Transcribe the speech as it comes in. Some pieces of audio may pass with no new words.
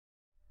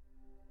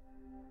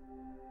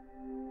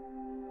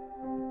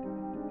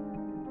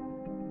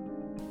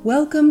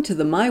Welcome to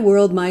the My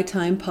World, My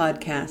Time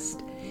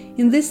podcast.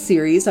 In this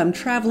series, I'm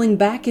traveling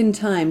back in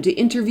time to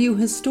interview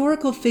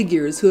historical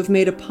figures who have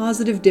made a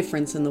positive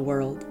difference in the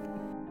world.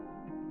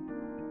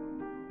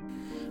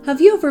 Have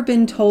you ever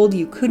been told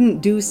you couldn't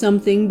do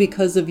something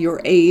because of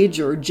your age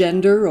or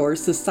gender or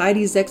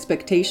society's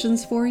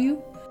expectations for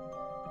you?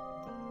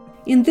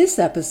 In this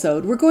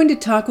episode, we're going to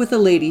talk with a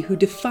lady who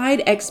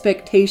defied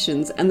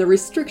expectations and the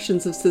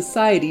restrictions of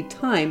society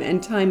time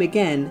and time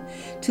again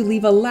to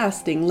leave a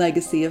lasting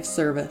legacy of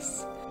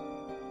service.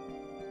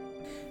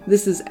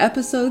 This is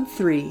episode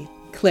 3,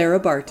 Clara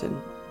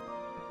Barton.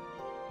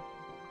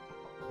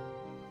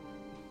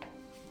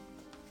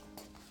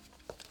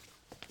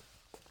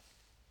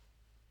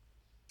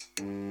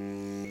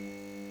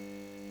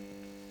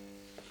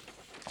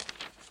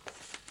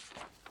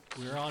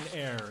 We're on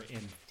air in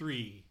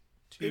 3,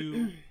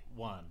 2,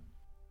 1.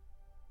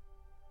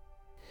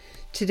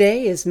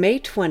 Today is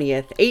May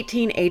 20th,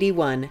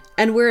 1881,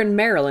 and we're in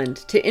Maryland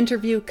to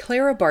interview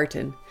Clara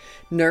Barton,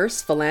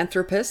 nurse,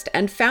 philanthropist,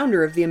 and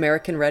founder of the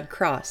American Red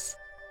Cross.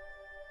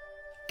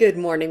 Good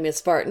morning,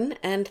 Miss Barton,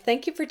 and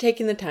thank you for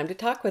taking the time to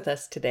talk with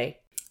us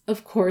today.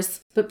 Of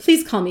course, but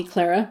please call me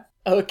Clara.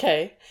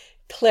 Okay,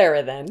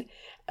 Clara then.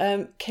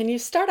 Can you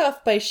start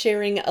off by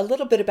sharing a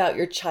little bit about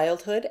your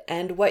childhood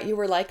and what you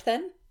were like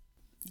then?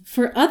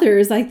 For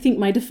others, I think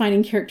my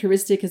defining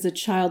characteristic as a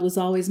child was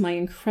always my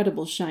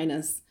incredible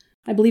shyness.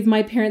 I believe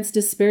my parents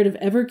despaired of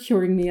ever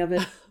curing me of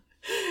it.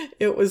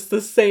 It was the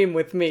same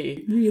with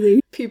me.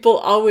 Really? People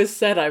always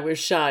said I was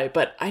shy,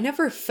 but I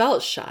never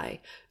felt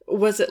shy.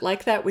 Was it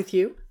like that with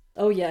you?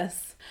 Oh,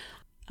 yes.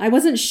 I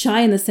wasn't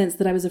shy in the sense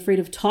that I was afraid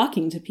of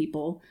talking to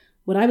people.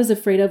 What I was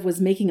afraid of was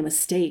making a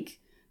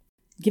mistake,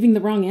 giving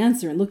the wrong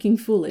answer and looking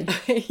foolish.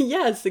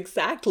 Yes,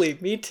 exactly.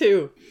 Me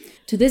too.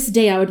 To this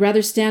day, I would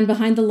rather stand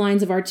behind the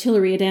lines of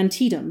artillery at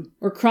Antietam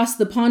or cross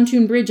the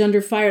pontoon bridge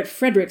under fire at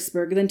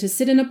Fredericksburg than to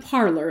sit in a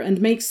parlor and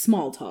make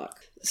small talk.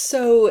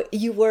 So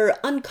you were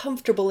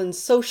uncomfortable in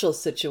social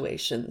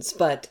situations,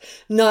 but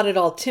not at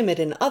all timid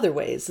in other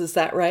ways, is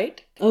that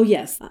right? Oh,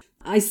 yes.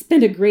 I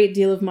spent a great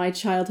deal of my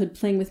childhood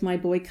playing with my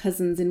boy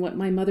cousins in what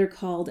my mother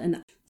called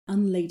an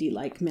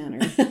unladylike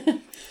manner.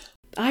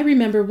 I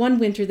remember one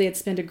winter they had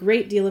spent a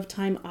great deal of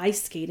time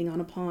ice skating on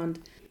a pond.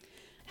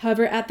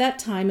 However, at that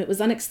time, it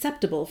was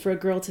unacceptable for a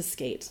girl to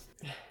skate.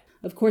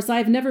 Of course,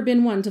 I've never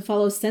been one to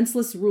follow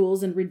senseless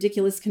rules and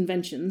ridiculous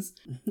conventions.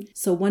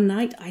 So one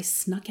night, I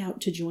snuck out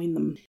to join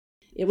them.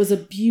 It was a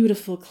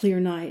beautiful, clear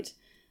night,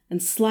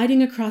 and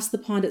sliding across the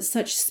pond at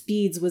such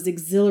speeds was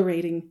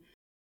exhilarating.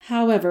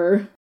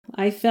 However,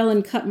 I fell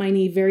and cut my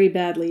knee very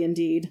badly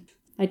indeed.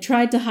 I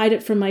tried to hide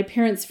it from my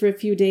parents for a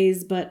few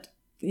days, but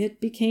it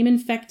became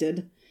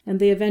infected, and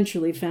they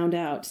eventually found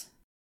out.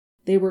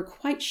 They were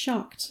quite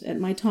shocked at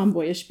my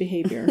tomboyish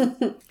behavior.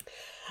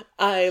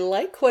 I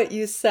like what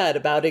you said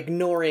about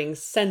ignoring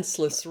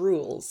senseless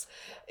rules.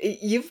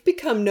 You've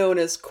become known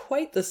as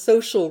quite the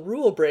social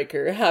rule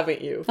breaker,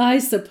 haven't you? I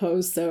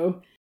suppose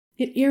so.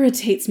 It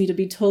irritates me to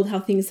be told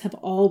how things have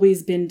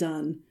always been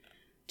done.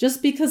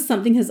 Just because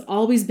something has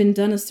always been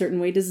done a certain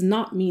way does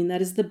not mean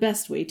that is the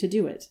best way to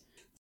do it.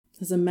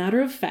 As a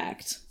matter of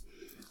fact,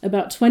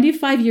 about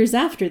 25 years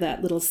after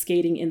that little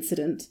skating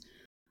incident,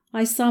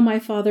 I saw my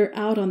father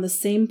out on the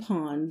same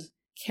pond,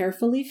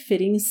 carefully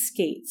fitting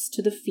skates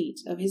to the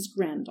feet of his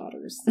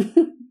granddaughters.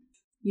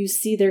 You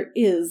see, there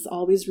is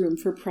always room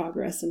for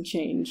progress and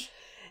change.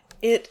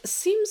 It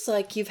seems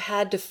like you've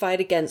had to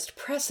fight against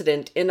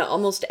precedent in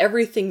almost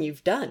everything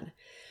you've done.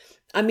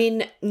 I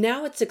mean,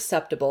 now it's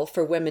acceptable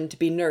for women to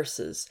be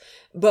nurses,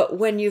 but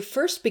when you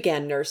first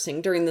began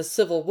nursing during the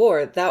Civil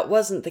War, that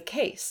wasn't the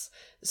case.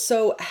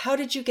 So how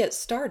did you get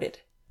started?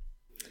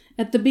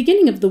 At the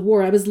beginning of the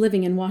war, I was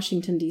living in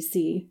Washington,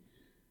 D.C.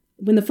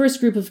 When the first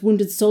group of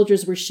wounded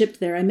soldiers were shipped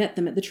there, I met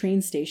them at the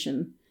train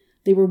station.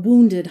 They were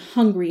wounded,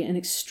 hungry, and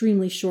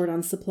extremely short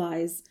on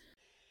supplies.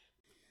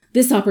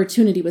 This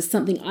opportunity was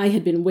something I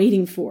had been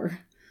waiting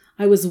for.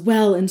 I was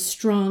well and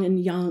strong and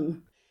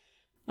young.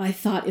 I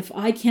thought, if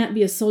I can't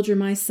be a soldier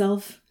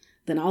myself,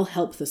 then I'll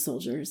help the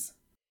soldiers.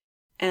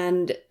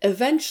 And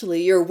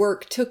eventually your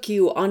work took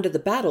you onto the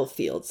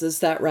battlefields, is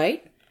that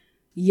right?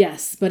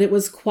 Yes, but it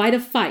was quite a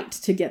fight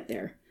to get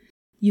there.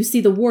 You see,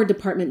 the War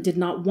Department did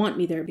not want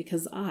me there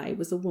because I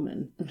was a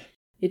woman.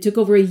 It took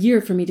over a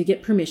year for me to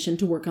get permission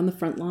to work on the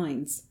front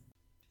lines.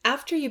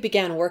 After you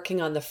began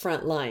working on the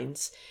front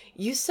lines,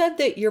 you said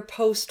that your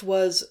post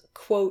was,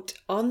 quote,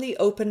 on the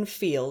open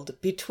field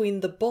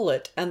between the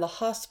bullet and the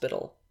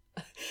hospital.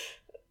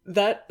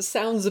 That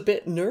sounds a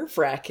bit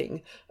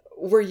nerve-wracking.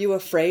 Were you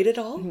afraid at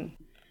all? Mm-hmm.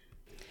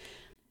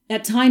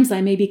 At times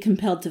I may be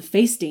compelled to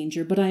face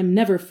danger, but I am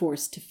never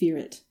forced to fear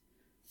it.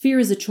 Fear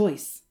is a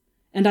choice,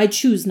 and I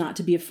choose not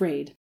to be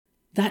afraid.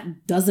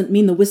 That doesn't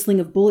mean the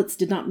whistling of bullets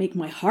did not make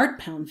my heart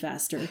pound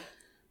faster,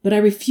 but I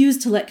refuse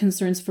to let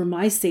concerns for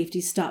my safety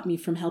stop me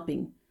from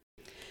helping.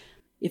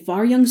 If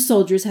our young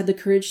soldiers had the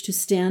courage to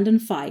stand and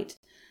fight,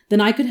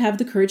 then I could have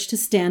the courage to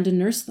stand and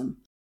nurse them.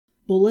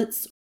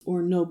 Bullets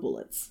or no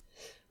bullets.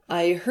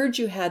 I heard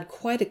you had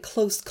quite a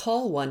close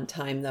call one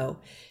time, though.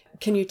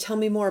 Can you tell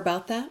me more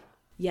about that?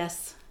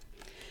 Yes.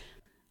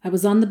 I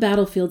was on the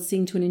battlefield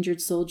seeing to an injured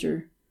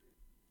soldier.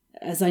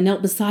 As I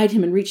knelt beside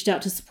him and reached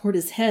out to support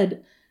his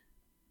head,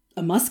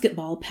 a musket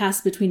ball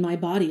passed between my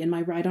body and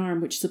my right arm,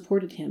 which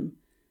supported him,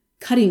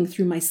 cutting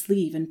through my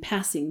sleeve and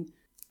passing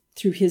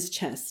through his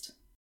chest.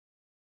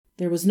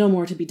 There was no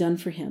more to be done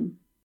for him,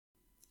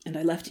 and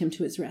I left him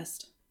to his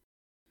rest.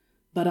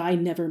 But I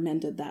never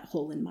mended that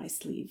hole in my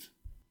sleeve.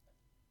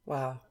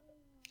 Wow,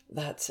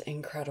 that's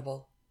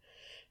incredible.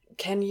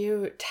 Can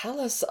you tell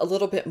us a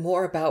little bit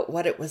more about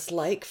what it was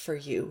like for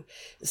you,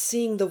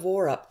 seeing the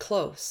war up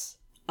close?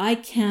 I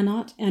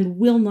cannot and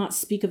will not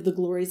speak of the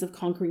glories of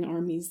conquering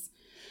armies,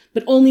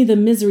 but only the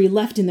misery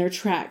left in their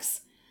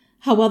tracks.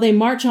 How while they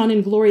march on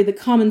in glory, the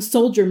common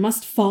soldier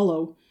must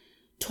follow,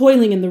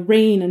 toiling in the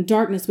rain and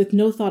darkness with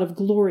no thought of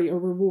glory or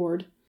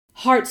reward,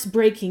 hearts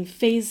breaking,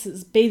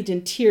 faces bathed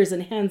in tears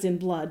and hands in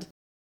blood.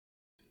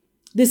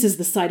 This is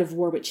the side of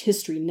war which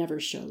history never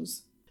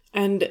shows.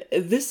 And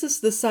this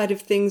is the side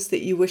of things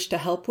that you wish to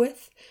help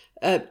with?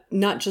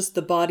 Not just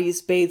the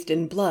bodies bathed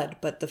in blood,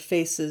 but the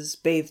faces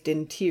bathed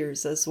in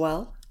tears as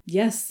well?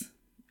 Yes,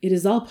 it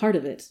is all part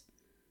of it.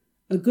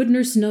 A good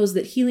nurse knows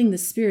that healing the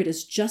spirit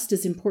is just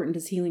as important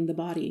as healing the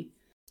body.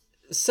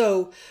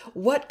 So,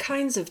 what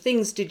kinds of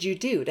things did you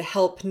do to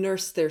help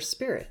nurse their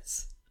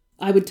spirits?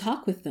 I would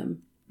talk with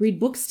them, read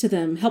books to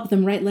them, help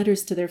them write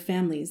letters to their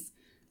families.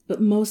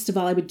 But most of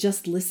all, I would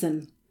just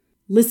listen.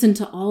 Listen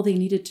to all they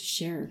needed to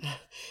share.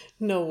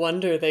 No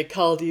wonder they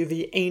called you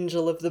the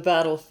angel of the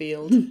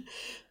battlefield.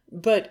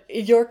 But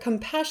your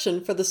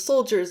compassion for the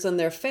soldiers and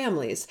their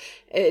families,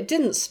 it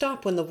didn't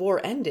stop when the war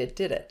ended,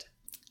 did it?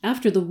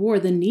 After the war,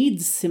 the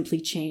needs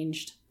simply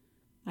changed.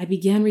 I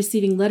began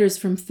receiving letters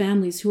from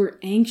families who were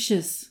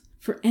anxious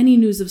for any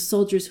news of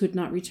soldiers who had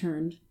not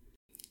returned.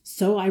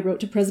 So I wrote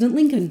to President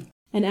Lincoln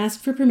and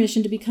asked for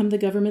permission to become the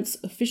government's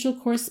official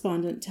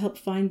correspondent to help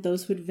find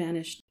those who had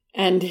vanished.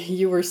 And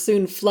you were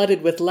soon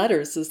flooded with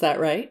letters, is that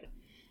right?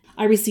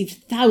 I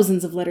received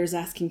thousands of letters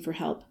asking for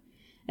help.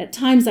 At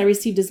times, I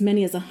received as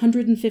many as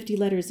 150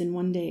 letters in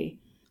one day.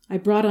 I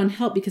brought on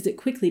help because it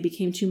quickly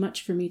became too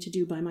much for me to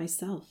do by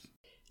myself.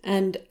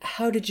 And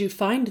how did you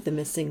find the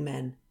missing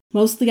men?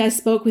 Mostly I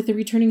spoke with the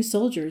returning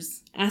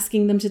soldiers,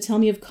 asking them to tell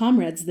me of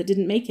comrades that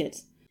didn't make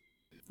it.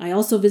 I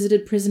also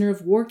visited prisoner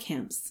of war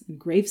camps and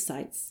grave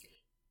sites.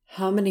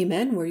 How many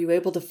men were you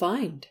able to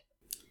find?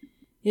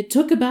 It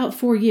took about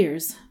 4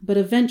 years, but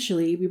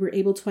eventually we were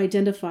able to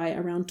identify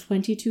around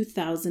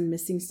 22,000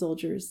 missing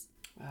soldiers.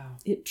 Wow.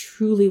 It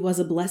truly was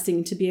a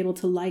blessing to be able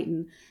to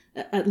lighten,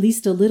 at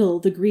least a little,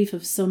 the grief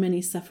of so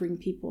many suffering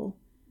people.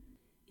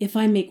 If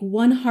I make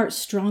one heart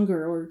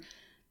stronger or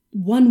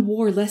one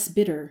war less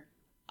bitter,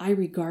 I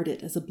regard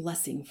it as a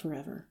blessing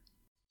forever.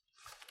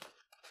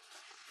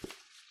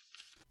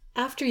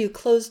 After you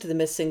closed the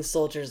missing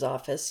soldiers'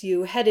 office,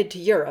 you headed to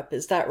Europe,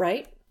 is that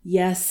right?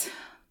 Yes.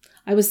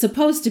 I was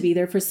supposed to be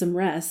there for some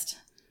rest,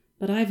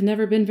 but I've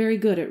never been very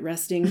good at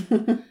resting.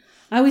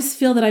 I always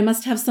feel that I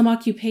must have some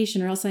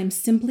occupation or else I'm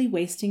simply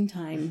wasting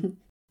time.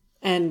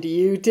 And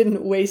you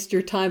didn't waste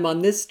your time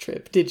on this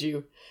trip, did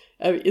you?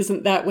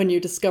 Isn't that when you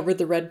discovered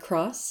the Red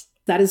Cross?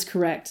 That is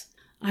correct.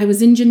 I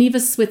was in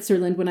Geneva,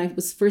 Switzerland when I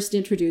was first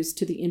introduced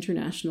to the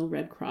International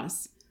Red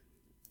Cross.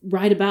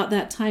 Right about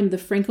that time, the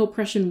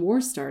Franco-Prussian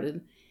War started,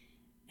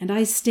 and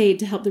I stayed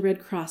to help the Red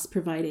Cross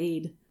provide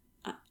aid.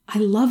 I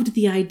loved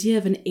the idea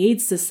of an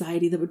aid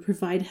society that would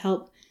provide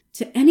help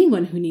to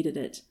anyone who needed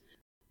it.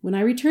 When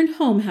I returned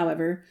home,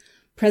 however,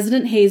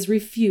 President Hayes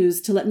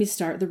refused to let me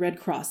start the Red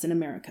Cross in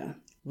America.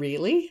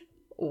 Really?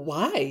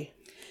 Why?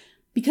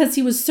 Because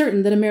he was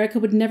certain that America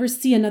would never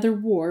see another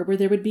war where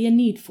there would be a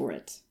need for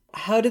it.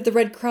 How did the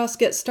Red Cross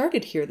get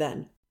started here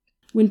then?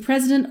 When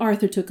President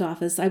Arthur took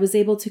office, I was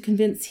able to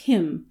convince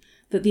him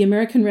that the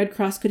American Red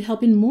Cross could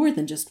help in more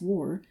than just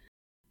war,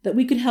 that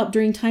we could help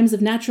during times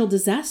of natural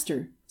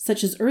disaster,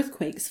 such as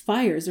earthquakes,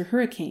 fires, or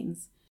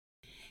hurricanes.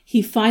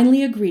 He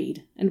finally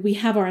agreed, and we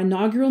have our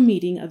inaugural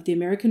meeting of the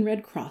American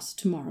Red Cross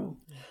tomorrow.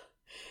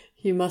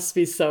 You must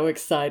be so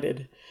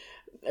excited.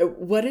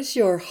 What is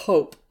your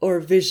hope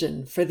or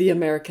vision for the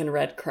American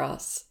Red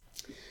Cross?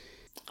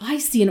 I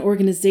see an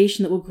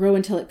organization that will grow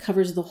until it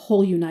covers the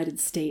whole United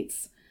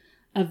States.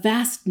 A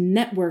vast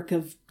network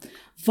of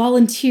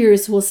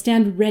volunteers who will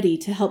stand ready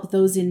to help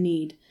those in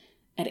need,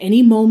 at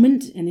any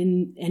moment and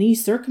in any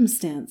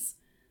circumstance.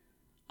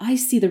 I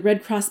see the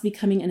Red Cross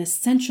becoming an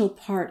essential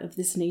part of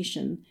this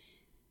nation,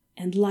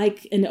 and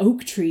like an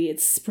oak tree,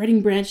 its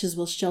spreading branches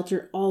will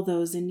shelter all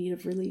those in need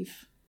of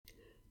relief.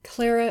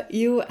 Clara,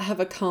 you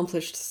have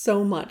accomplished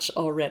so much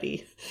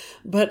already,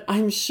 but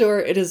I'm sure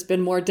it has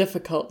been more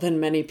difficult than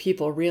many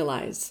people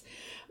realize.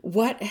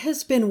 What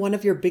has been one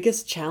of your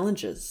biggest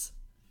challenges?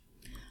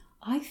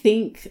 I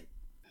think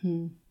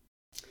it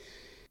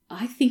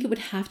would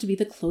have to be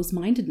the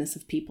close-mindedness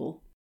of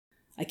people.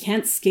 I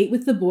can't skate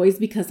with the boys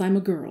because I'm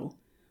a girl.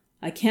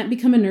 I can't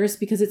become a nurse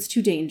because it's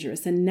too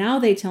dangerous, and now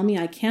they tell me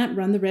I can't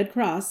run the Red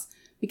Cross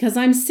because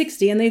I'm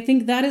 60 and they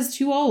think that is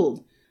too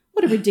old.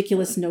 What a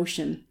ridiculous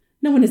notion.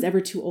 No one is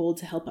ever too old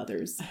to help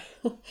others.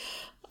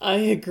 I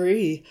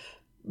agree.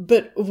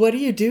 But what do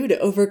you do to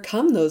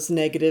overcome those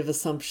negative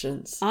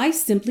assumptions? I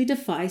simply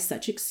defy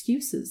such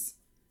excuses,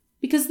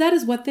 because that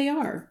is what they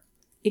are.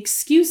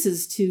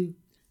 Excuses to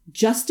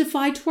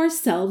justify to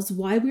ourselves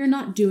why we are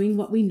not doing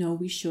what we know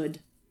we should.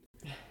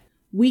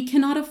 We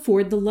cannot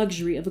afford the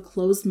luxury of a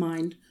closed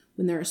mind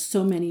when there are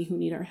so many who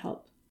need our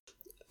help.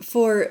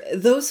 For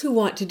those who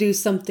want to do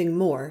something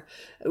more,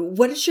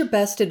 what is your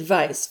best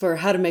advice for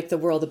how to make the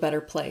world a better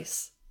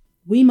place?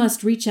 We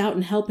must reach out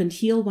and help and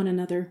heal one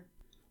another.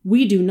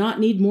 We do not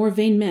need more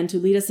vain men to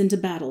lead us into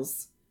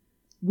battles.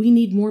 We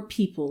need more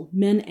people,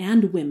 men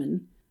and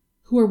women,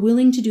 who are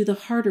willing to do the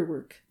harder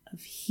work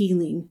of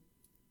healing.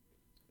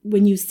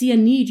 When you see a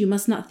need, you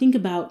must not think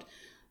about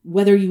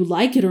whether you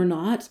like it or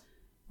not,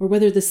 or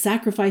whether the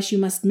sacrifice you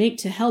must make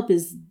to help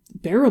is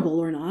bearable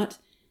or not.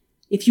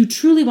 If you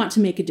truly want to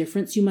make a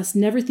difference, you must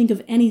never think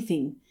of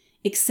anything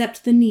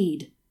except the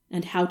need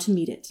and how to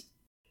meet it.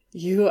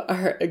 You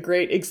are a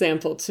great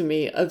example to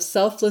me of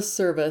selfless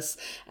service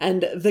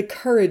and the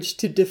courage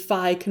to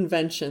defy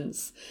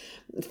conventions.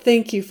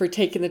 Thank you for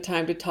taking the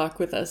time to talk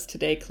with us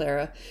today,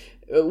 Clara.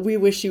 We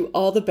wish you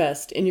all the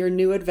best in your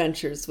new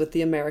adventures with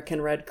the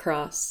American Red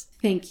Cross.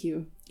 Thank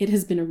you. It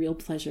has been a real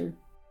pleasure.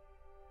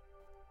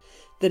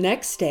 The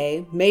next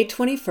day, May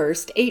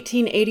 21st,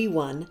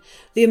 1881,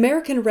 the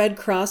American Red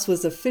Cross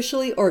was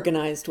officially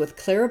organized with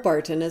Clara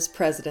Barton as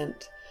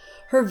president.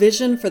 Her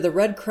vision for the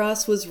Red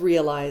Cross was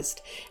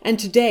realized, and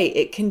today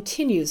it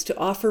continues to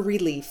offer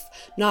relief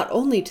not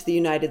only to the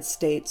United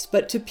States,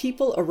 but to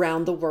people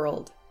around the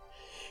world.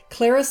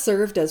 Clara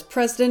served as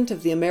president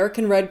of the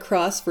American Red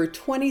Cross for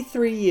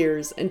 23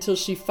 years until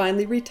she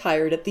finally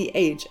retired at the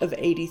age of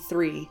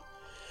 83.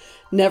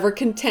 Never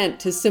content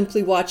to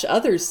simply watch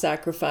others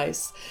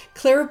sacrifice,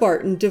 Clara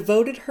Barton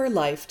devoted her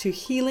life to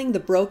healing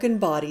the broken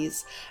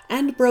bodies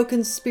and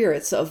broken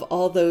spirits of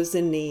all those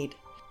in need,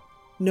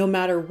 no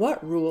matter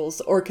what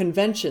rules or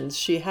conventions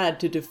she had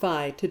to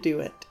defy to do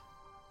it.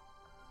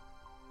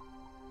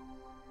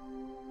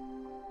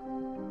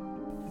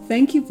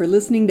 Thank you for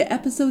listening to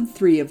episode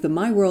 3 of the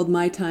My World,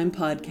 My Time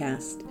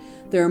podcast.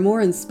 There are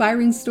more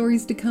inspiring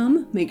stories to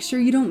come. Make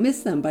sure you don't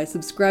miss them by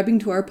subscribing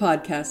to our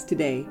podcast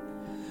today.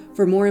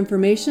 For more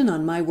information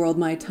on My World,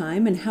 My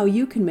Time and how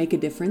you can make a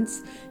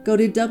difference, go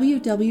to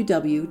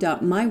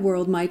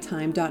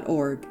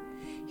www.myworldmytime.org.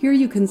 Here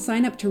you can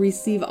sign up to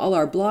receive all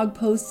our blog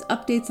posts,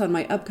 updates on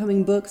my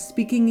upcoming books,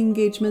 speaking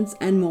engagements,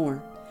 and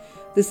more.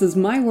 This is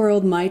My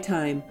World, My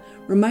Time,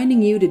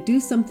 reminding you to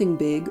do something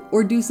big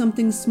or do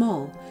something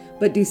small,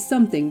 but do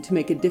something to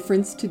make a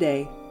difference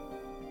today.